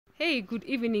Hey, good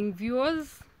evening,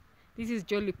 viewers. This is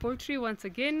Jolly Poultry once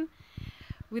again.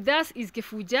 With us is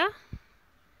Kefuja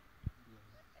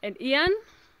and Ian,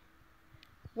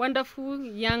 wonderful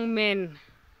young men.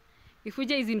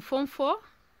 Kefuja is in Form 4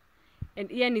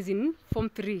 and Ian is in Form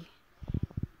 3.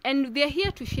 And they're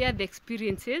here to share the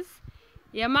experiences.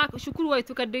 There's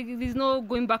no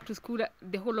going back to school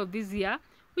the whole of this year.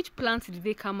 Which plans did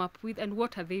they come up with and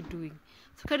what are they doing?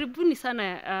 So karibuni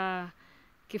sana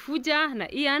Kefuja na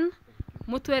Ian.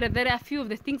 Mutwere, there are a few of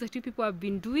the things that you people have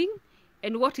been doing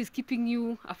and what is keeping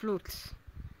you afloat.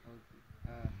 Okay.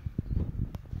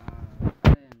 I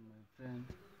and my friend,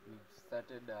 we've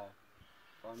started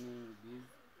farming bees.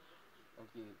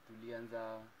 Okay,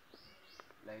 tulianza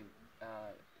like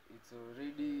it's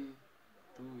already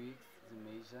 2 weeks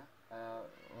zimeisha.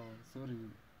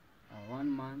 1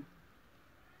 month.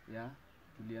 Yeah,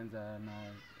 tulianza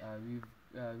na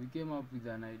we came up with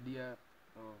an idea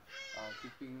of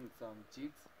keeping some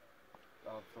chicks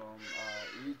from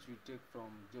which we take from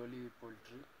Jolly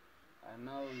Poultry, and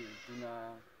now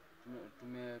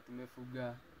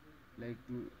tumefuga like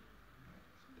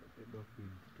started off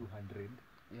with 200,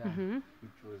 yeah.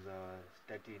 which was our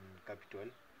starting capital.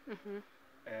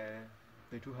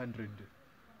 The 200,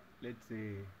 let's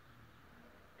say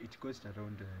it cost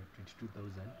around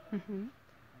 22,000.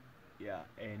 Yeah,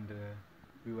 and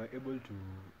we were able to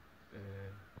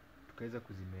tukaweza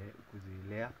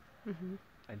kuzilea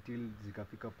until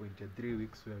zikafika point ya 3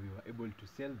 weeks where we were able to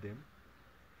sell them,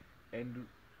 and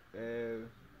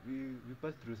we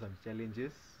passed through some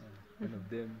challenges. One of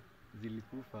them,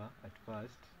 zilikufa at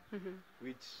first,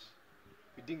 which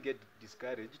we didn't get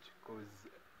discouraged because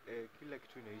kila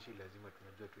kitu inaishi lazima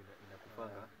tunajua tu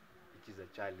inakufanga, which is a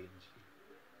challenge.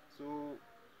 So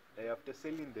after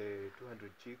selling the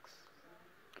 200 chicks,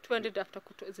 200 after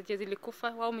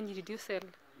zilikufa, how many did you sell?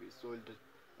 we sold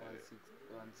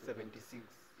 76.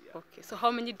 Yeah. Okay, so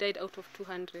how many died out of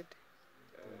 200?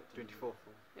 24.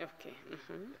 Okay.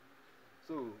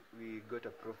 So we got a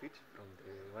profit from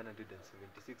the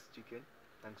 176 chicken,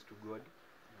 thanks to God.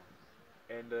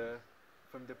 And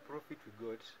from the profit we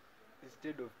got,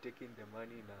 instead of taking the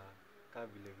money na kama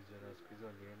vile vijana siku hizi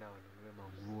wanaenda wanunue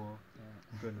manguo,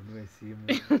 mtu anunue simu,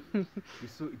 we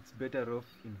saw it's better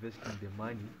off investing the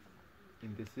money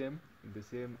in the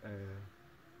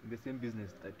same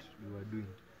business that we were doing.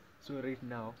 So right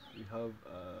now we have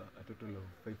a total of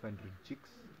 500 chicks,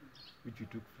 which we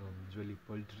took from Jolly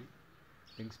Poultry,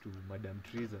 thanks to Madam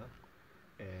Teresa,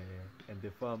 and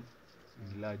the farm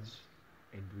is large,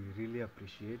 and we really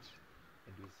appreciate,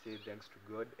 and we say thanks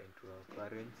to God and to our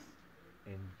parents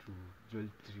and to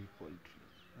Jolly Poultry.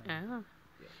 Yeah.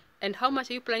 And how much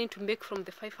are you planning to make from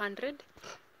the 500?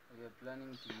 We are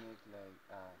planning to make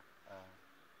like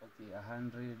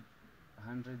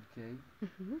 100K,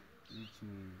 which we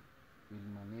will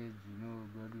manage.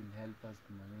 God will help us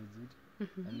to manage it,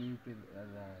 and we pray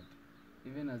that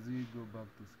even as we go back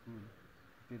to school,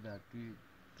 pray that we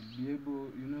will be able.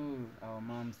 Our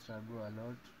moms struggle a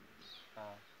lot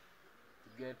to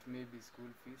get maybe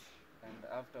school fees, and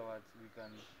afterwards we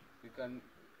can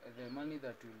the money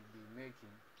that we'll be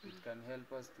making, it can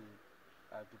help us to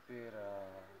pay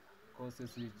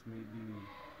courses which maybe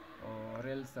or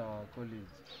else our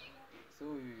college. So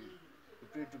we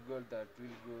pray to God that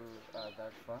we'll go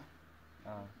that far,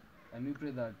 and we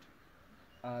pray that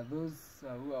those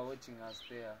who are watching us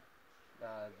there,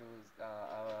 those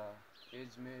our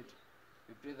age mate,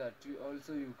 we pray that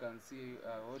you can see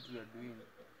what we are doing,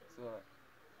 so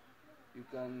you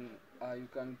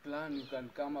can plan, you can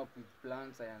come up with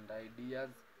plans and ideas.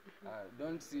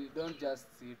 Don't just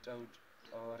see it out,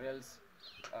 or else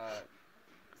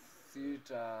see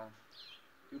it.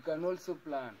 You can also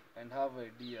plan and have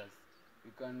ideas.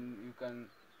 You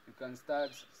can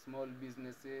start small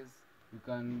businesses. You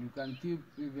can keep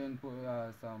even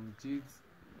some chicks.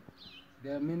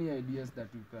 There are many ideas that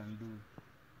you can do.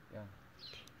 Yeah.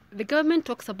 The government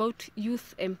talks about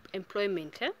youth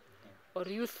employment, or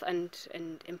youth and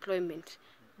employment.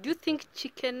 Do you think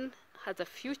chicken has a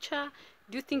future?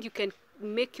 Do you think you can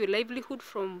make your livelihood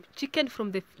from chicken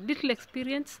from the little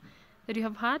experience that you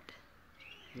have had?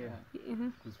 Yeah,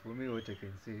 because for me, what I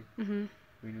can say, when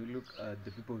you look at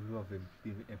the people who have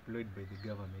been employed by the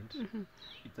government,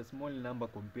 it's a small number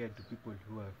compared to people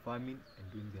who are farming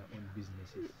and doing their own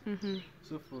businesses.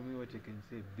 So for me, what I can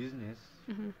say, business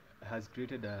has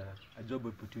created a job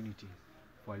opportunity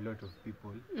for a lot of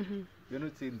people. We're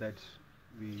not saying that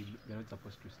we're not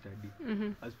supposed to study.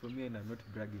 As for me, and I'm not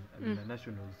bragging, I'm in a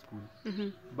national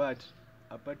school. But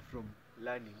apart from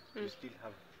learning, you still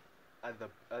have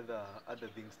other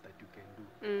things that you can do.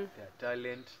 Their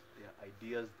talent, their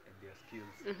ideas, and their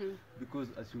skills. Because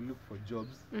as you look for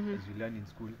jobs, as you learn in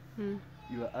school,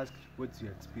 you are asked, what's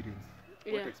your experience?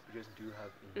 What experience do you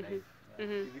have in life?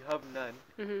 If you have none,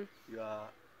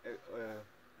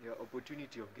 your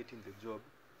opportunity of getting the job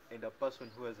and a person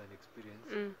who has an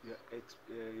experience,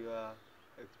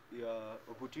 your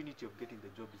opportunity of getting the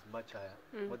job is much higher,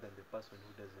 more than the person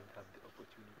who doesn't have the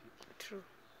opportunity. True.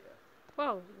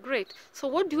 Wow, great. So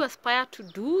what do you aspire to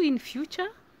do in future?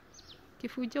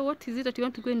 Kifuja, what is it that you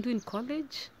want to go and do in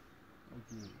college?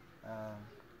 Okay.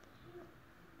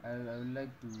 I would like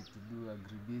to do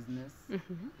agribusiness.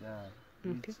 Yeah.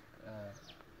 Which,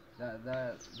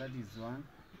 that is one.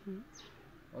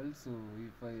 Also,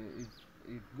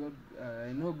 if God,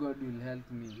 I know God will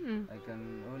help me. I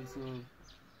can also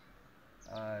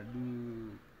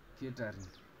do catering.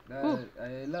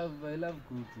 I love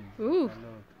cooking a lot.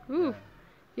 Yeah.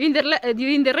 You're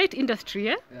in the right industry,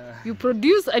 yeah? You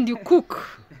produce and you cook.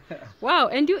 Wow.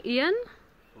 And you, Ian?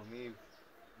 For me,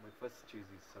 my first choice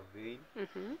is surveying, and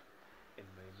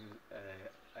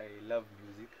I love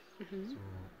music, so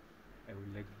I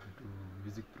would like to do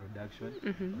music production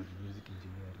or music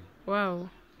engineering. Wow.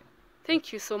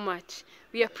 Thank you so much.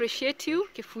 We appreciate you,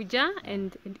 Kifuja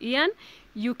and Ian.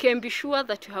 You can be sure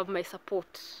that you have my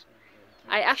support.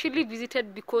 I actually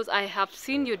visited because I have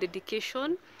seen your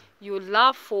dedication, your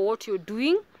love for what you're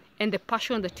doing, and the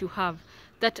passion that you have.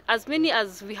 That as many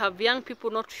as we have young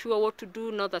people not sure what to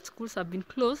do now that schools have been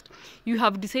closed, you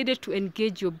have decided to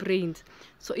engage your brains.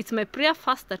 So it's my prayer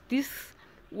first that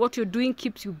what you're doing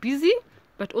keeps you busy,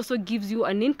 but also gives you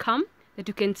an income that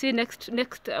you can say next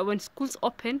when schools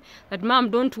open, that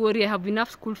Mom, don't worry, I have enough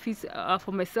school fees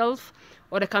for myself,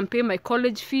 or I can pay my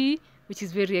college fee, which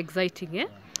is very exciting. Yeah?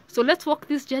 So let's walk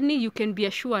this journey. You can be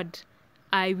assured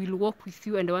I will walk with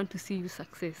you and I want to see you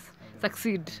succeed.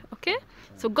 Okay?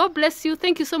 So God bless you.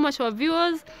 Thank you so much, our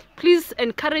viewers. Please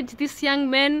encourage these young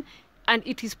men, and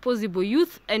it is possible.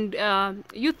 Youth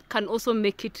can also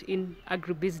make it in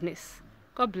agribusiness.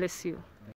 God bless you.